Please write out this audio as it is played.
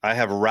I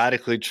have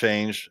radically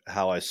changed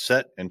how I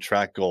set and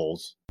track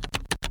goals.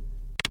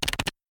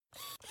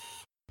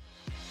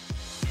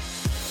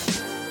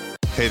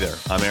 Hey there,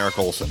 I'm Eric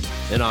Olson.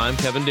 And I'm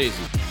Kevin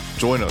Daisy.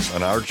 Join us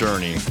on our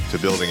journey to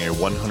building a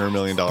 $100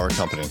 million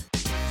company.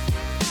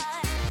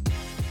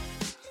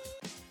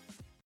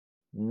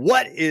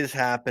 What is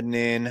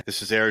happening?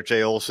 This is Eric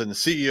J. Olson, the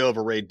CEO of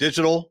Array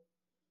Digital,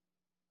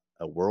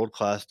 a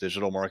world-class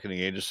digital marketing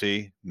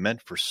agency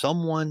meant for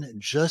someone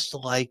just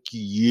like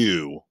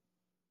you.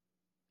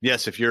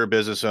 Yes, if you're a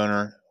business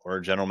owner or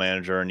a general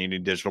manager and you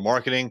need digital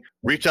marketing,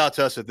 reach out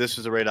to us at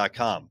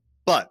thisisaray.com.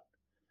 But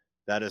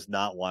that is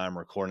not why I'm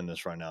recording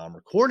this right now. I'm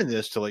recording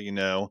this to let you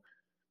know,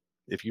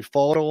 if you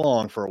followed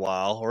along for a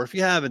while, or if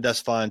you haven't,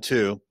 that's fine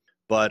too.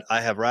 But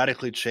I have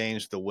radically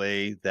changed the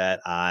way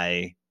that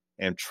I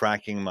am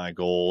tracking my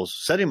goals,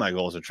 setting my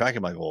goals, and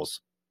tracking my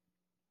goals.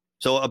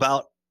 So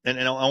and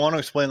I want to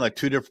explain like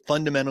two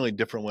fundamentally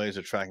different ways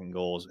of tracking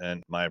goals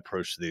and my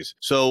approach to these.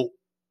 So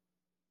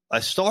I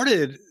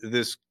started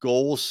this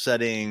goal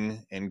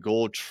setting and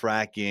goal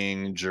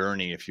tracking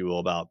journey, if you will,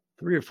 about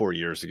 3 or 4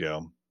 years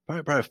ago,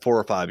 probably 4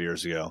 or 5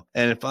 years ago.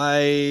 And if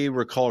I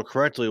recall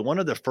correctly, one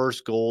of the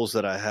first goals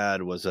that I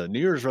had was a New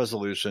Year's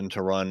resolution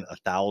to run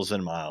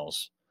 1,000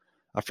 miles.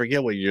 I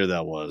forget what year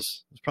that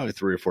was. It was probably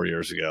 3 or 4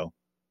 years ago.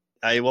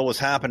 What was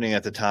happening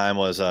at the time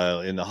was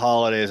in the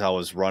holidays, I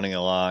was running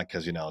a lot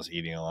because, I was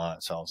eating a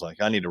lot. So I was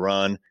like, I need to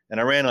run. And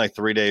I ran like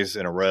 3 days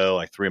in a row,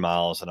 like 3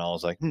 miles. And I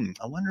was like,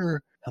 I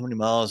wonder how many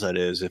miles that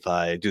is if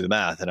I do the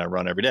math and I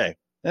run every day.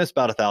 And it's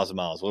about 1,000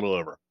 miles, a little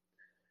over.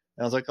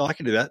 And I was like, oh, I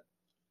can do that.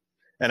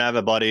 And I have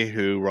a buddy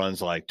who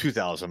runs like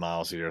 2,000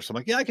 miles a year. So I'm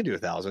like, yeah, I can do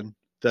 1,000.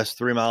 That's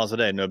 3 miles a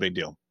day. No big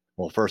deal.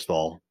 Well, first of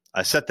all,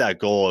 I set that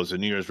goal as a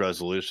New Year's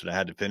resolution. I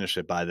had to finish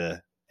it by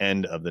the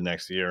end of the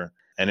next year.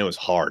 And it was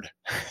hard.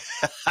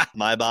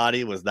 My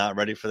body was not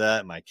ready for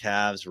that. My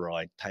calves were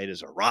like tight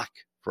as a rock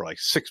for like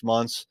 6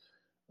 months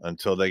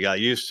until they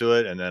got used to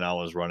it. And then I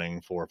was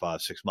running 4,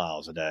 5, 6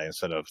 miles a day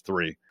instead of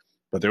 3.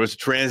 But there was a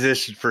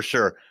transition for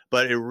sure.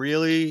 But it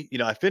really,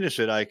 I finished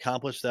it. I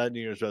accomplished that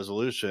New Year's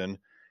resolution.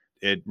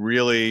 It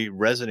really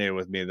resonated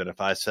with me that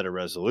if I set a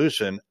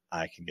resolution,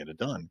 I can get it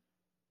done.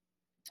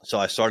 So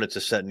I started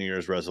to set New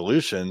Year's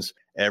resolutions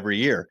every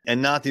year,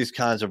 and not these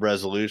kinds of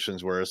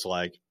resolutions where it's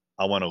like,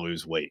 I want to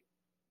lose weight.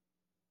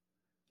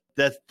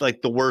 That's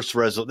like the worst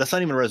that's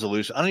not even a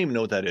resolution. I don't even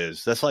know what that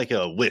is. That's like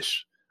a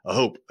wish, a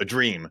hope, a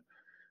dream,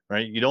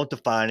 right? You don't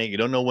define it. You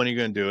don't know when you're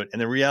going to do it.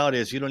 And the reality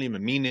is you don't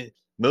even mean it.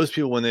 Most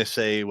people, when they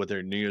say what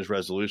their New Year's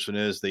resolution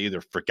is, they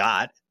either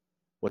forgot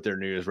what their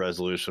New Year's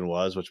resolution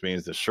was, which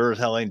means they sure as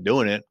hell ain't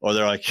doing it. Or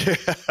they're like, yeah,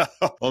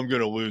 I'm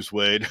going to lose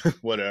weight,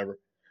 whatever.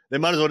 They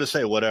might as well just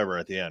say whatever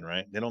at the end,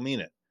 right? They don't mean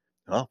it.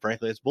 Well,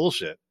 frankly, it's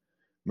bullshit.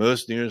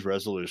 Most New Year's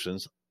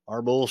resolutions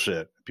are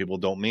bullshit. People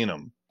don't mean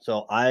them.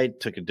 So I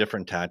took a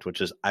different tact, which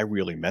is I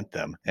really meant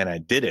them, and I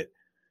did it.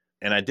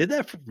 And I did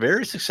that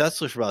very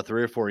successfully for about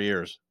 3 or 4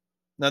 years.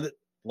 Now,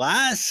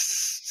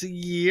 last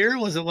year,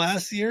 was it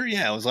last year?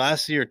 Yeah, it was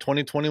last year,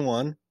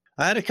 2021.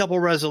 I had a couple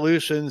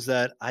resolutions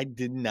that I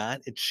did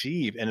not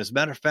achieve. And as a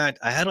matter of fact,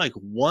 I had like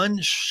one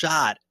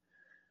shot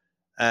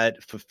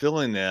at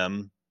fulfilling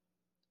them.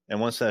 And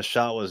once that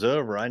shot was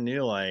over, I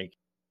knew like,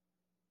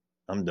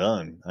 I'm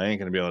done. I ain't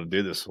going to be able to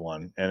do this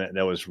one. And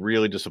that was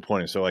really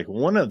disappointing. So like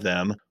one of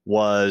them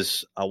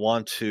was I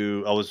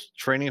was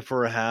training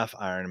for a half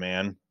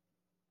Ironman.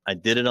 I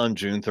did it on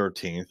June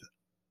 13th.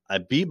 I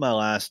beat my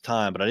last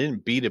time, but I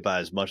didn't beat it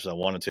by as much as I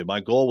wanted to. My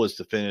goal was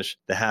to finish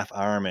the half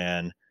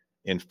Ironman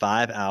in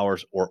 5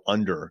 hours or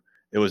under.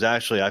 It was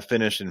actually, I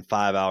finished in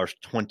 5 hours,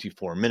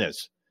 24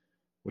 minutes,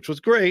 which was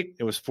great.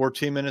 It was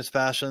 14 minutes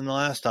faster than the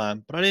last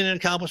time, but I didn't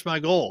accomplish my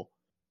goal.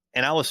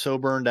 And I was so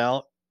burned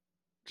out.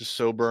 Just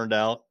so burned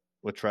out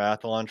with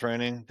triathlon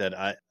training that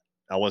I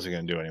wasn't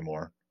going to do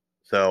anymore.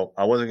 So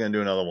I wasn't going to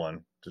do another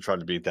one to try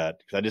to beat that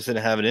because I just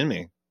didn't have it in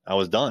me. I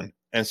was done.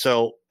 And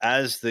so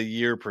as the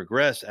year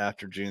progressed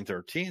after June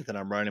 13th and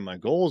I'm writing my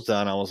goals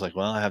down, I was like,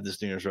 well, I have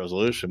this New Year's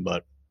resolution,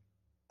 but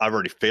I've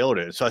already failed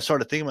it. So I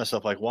started thinking to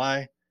myself, like,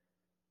 why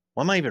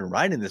am I even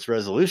writing this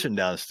resolution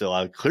down still?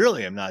 I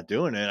clearly am not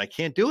doing it. I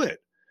can't do it.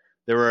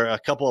 There were a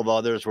couple of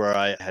others where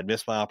I had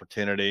missed my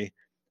opportunity.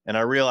 And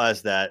I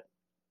realized that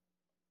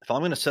if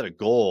I'm going to set a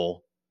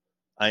goal,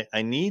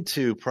 I need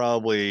to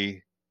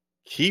probably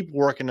keep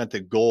working at the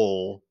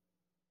goal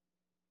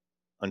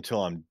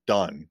until I'm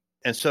done.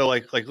 And so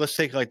like let's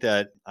take like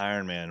that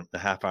Ironman, the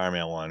half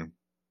Ironman one.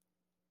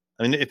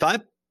 I mean,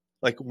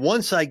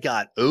 once I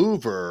got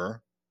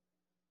over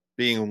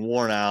being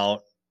worn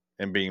out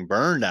and being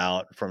burned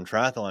out from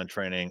triathlon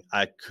training,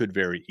 I could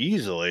very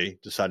easily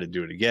decide to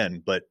do it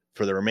again. But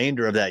for the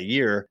remainder of that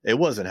year, it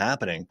wasn't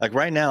happening. Like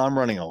right now, I'm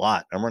running a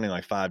lot. I'm running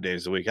like 5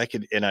 days a week.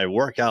 And I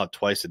work out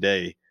twice a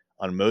day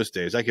on most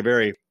days. I could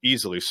very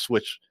easily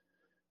switch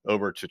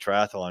over to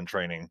triathlon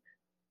training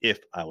if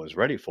I was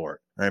ready for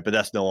it. Right. But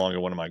that's no longer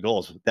one of my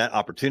goals. That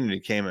opportunity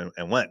came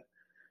and went.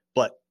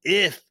 But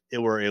if it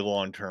were a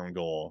long-term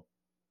goal,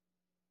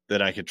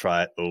 then I could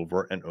try it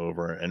over and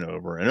over and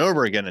over and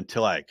over again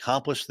until I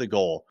accomplish the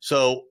goal.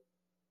 So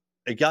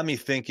it got me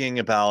thinking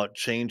about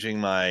changing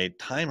my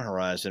time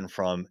horizon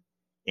from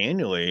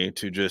annually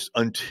to just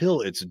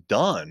until it's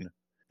done.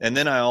 And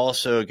then I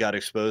also got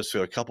exposed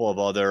to a couple of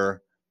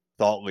other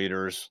thought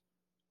leaders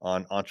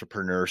on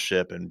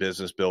entrepreneurship and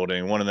business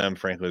building. One of them,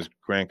 frankly, is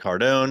Grant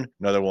Cardone.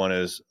 Another one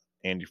is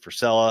Andy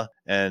Frisella.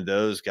 And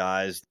those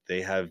guys,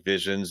 they have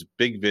visions,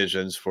 big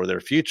visions for their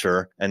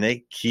future, and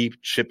they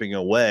keep chipping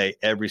away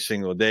every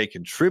single day,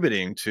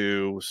 contributing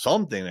to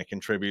something that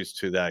contributes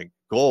to that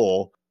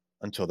goal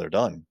until they're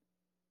done.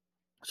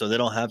 So they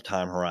don't have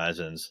time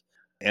horizons.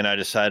 And I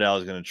decided I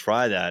was going to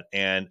try that.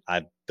 And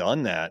I've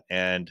done that.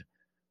 And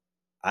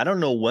I don't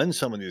know when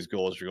some of these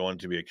goals are going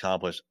to be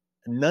accomplished.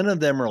 None of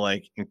them are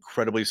like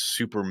incredibly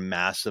super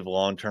massive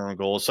long-term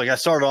goals. So like I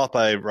started off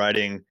by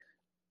writing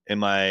in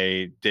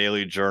my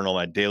daily journal,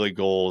 my daily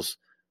goals.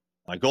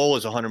 My goal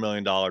is $100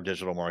 million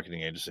digital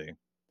marketing agency.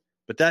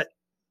 But that's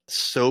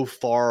so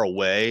far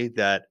away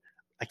that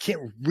I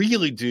can't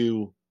really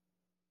do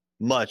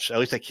much. At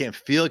least I can't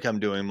feel like I'm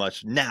doing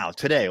much now,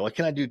 today. What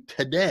can I do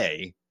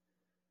today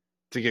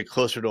to get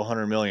closer to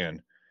 100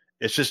 million?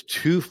 It's just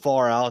too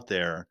far out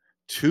there,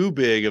 too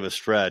big of a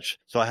stretch.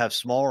 So I have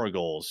smaller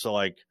goals. So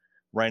like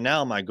right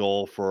now, my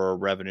goal for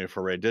revenue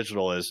for Array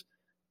Digital is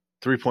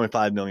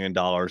 $3.5 million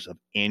of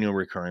annual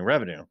recurring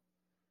revenue.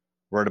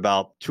 We're at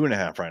about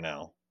 2.5 right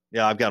now.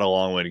 Yeah, I've got a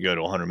long way to go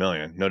to 100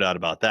 million. No doubt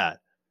about that.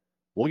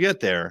 We'll get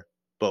there,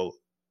 but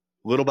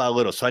little by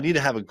little. So I need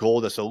to have a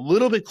goal that's a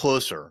little bit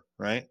closer,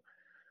 right?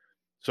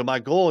 So my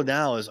goal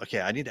now is, okay,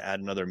 I need to add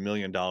another $1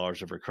 million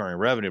of recurring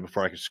revenue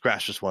before I can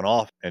scratch this one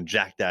off and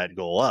jack that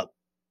goal up.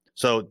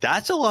 So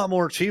that's a lot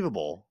more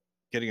achievable,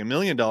 getting $1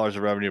 million of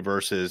revenue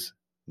versus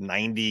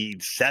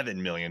 $97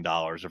 million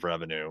of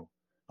revenue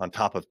on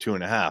top of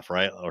 2.5,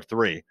 right? Or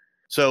 3.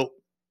 So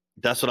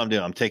that's what I'm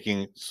doing. I'm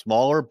taking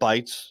smaller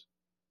bites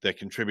that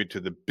contribute to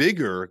the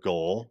bigger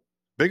goal.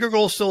 Bigger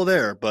goal is still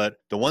there, but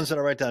the ones that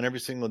I write down every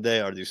single day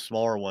are these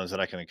smaller ones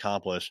that I can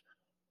accomplish,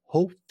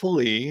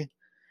 hopefully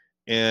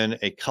in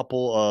a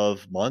couple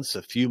of months,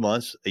 a few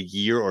months, a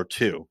year or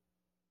two.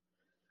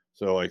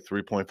 So like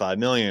 3.5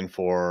 million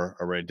for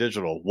Array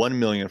Digital, 1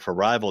 million for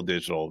Rival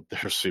Digital.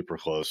 They're super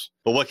close.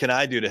 But what can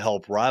I do to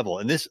help Rival?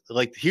 And this,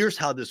 like, here's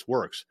how this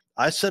works.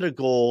 I set a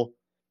goal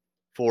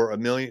for $1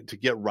 million to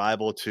get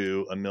Rival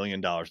to $1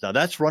 million. Now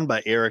that's run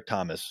by Eric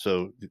Thomas.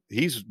 So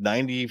he's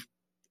 98%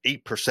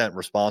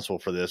 responsible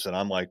for this. And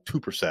I'm like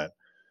 2%.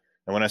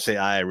 And when I say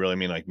I really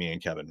mean like me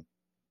and Kevin.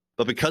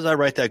 But because I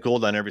write that goal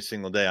down every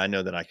single day, I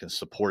know that I can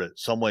support it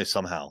some way,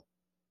 somehow.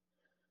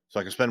 So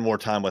I can spend more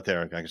time with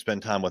Eric. I can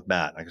spend time with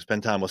Matt. I can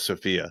spend time with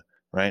Sophia,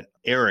 right?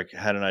 Eric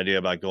had an idea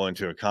about going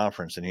to a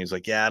conference and he's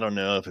like, yeah, I don't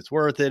know if it's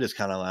worth it. It's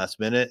kind of last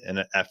minute. And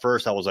at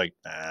first I was like,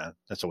 nah,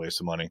 that's a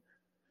waste of money.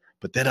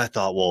 But then I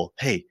thought, well,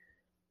 hey,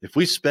 if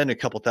we spend a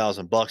couple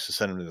 $1,000 to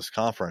send him to this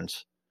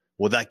conference,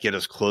 will that get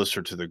us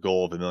closer to the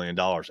goal of $1 million?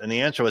 And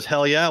the answer was,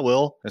 hell yeah, it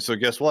will. And so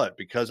guess what?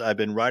 Because I've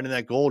been writing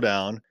that goal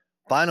down,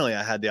 finally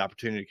I had the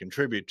opportunity to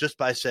contribute just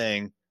by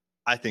saying,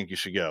 I think you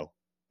should go.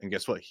 And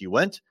guess what? He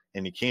went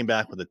and he came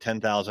back with a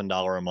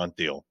 $10,000 a month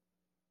deal.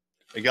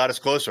 It got us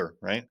closer,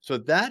 right? So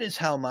that is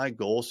how my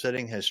goal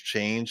setting has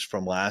changed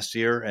from last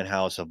year and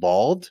how it's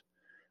evolved.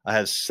 I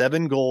have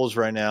 7 goals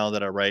right now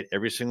that I write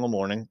every single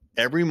morning.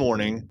 Every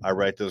morning, I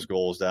write those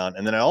goals down.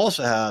 And then I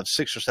also have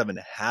 6 or 7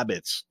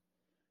 habits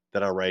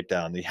that I write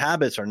down. The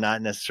habits are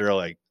not necessarily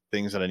like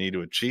things that I need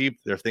to achieve.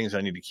 They're things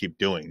I need to keep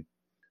doing.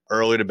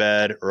 Early to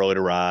bed, early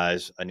to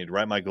rise. I need to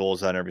write my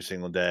goals down every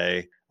single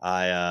day.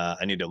 I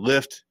need to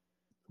lift,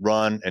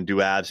 run, and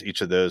do abs,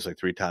 each of those like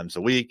 3 times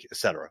a week,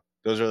 etc.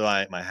 Those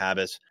are my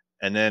habits.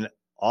 And then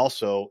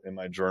also in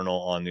my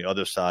journal on the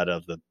other side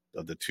of the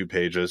 2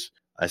 pages,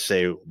 I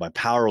say my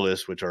power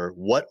list, which are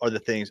what are the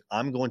things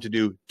I'm going to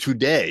do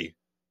today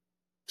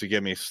to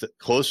get me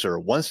closer,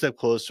 one step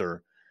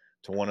closer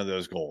to one of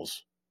those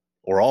goals,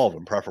 or all of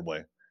them,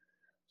 preferably.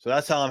 So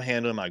that's how I'm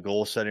handling my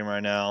goal setting right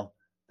now.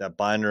 That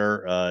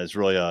binder is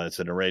really it's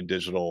an Array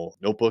Digital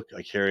notebook.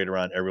 I carry it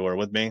around everywhere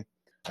with me.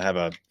 I have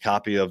a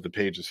copy of the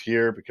pages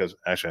here because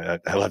actually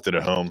I left it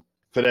at home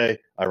today,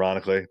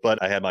 ironically,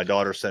 but I had my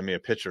daughter send me a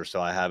picture,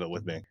 so I have it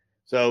with me.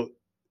 So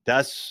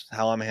that's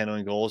how I'm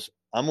handling goals.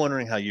 I'm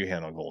wondering how you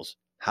handle goals.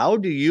 How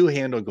do you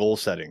handle goal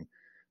setting?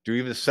 Do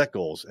you even set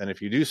goals? And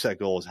if you do set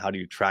goals, how do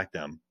you track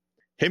them?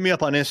 Hit me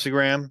up on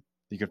Instagram.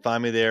 You can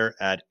find me there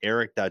at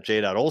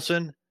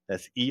eric.j.olson.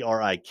 That's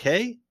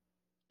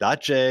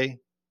ERIK.J.OLSON.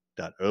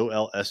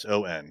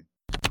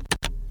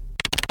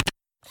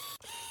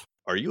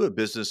 Are you a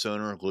business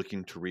owner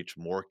looking to reach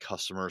more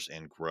customers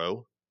and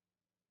grow?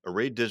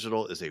 Array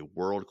Digital is a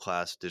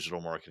world-class digital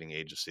marketing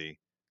agency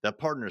that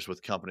partners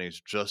with companies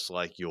just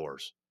like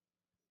yours.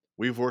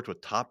 We've worked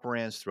with top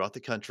brands throughout the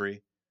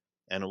country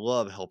and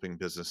love helping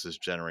businesses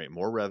generate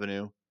more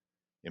revenue,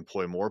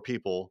 employ more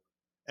people,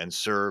 and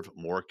serve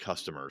more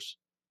customers.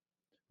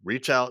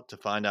 Reach out to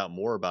find out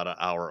more about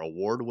our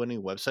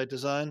award-winning website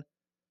design,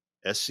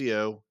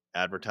 SEO,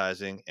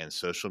 advertising, and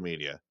social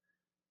media.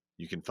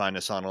 You can find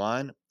us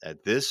online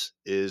at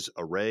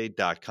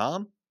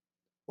thisisarray.com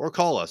or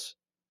call us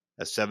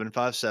at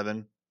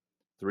 757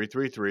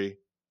 333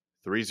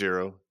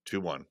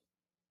 3021.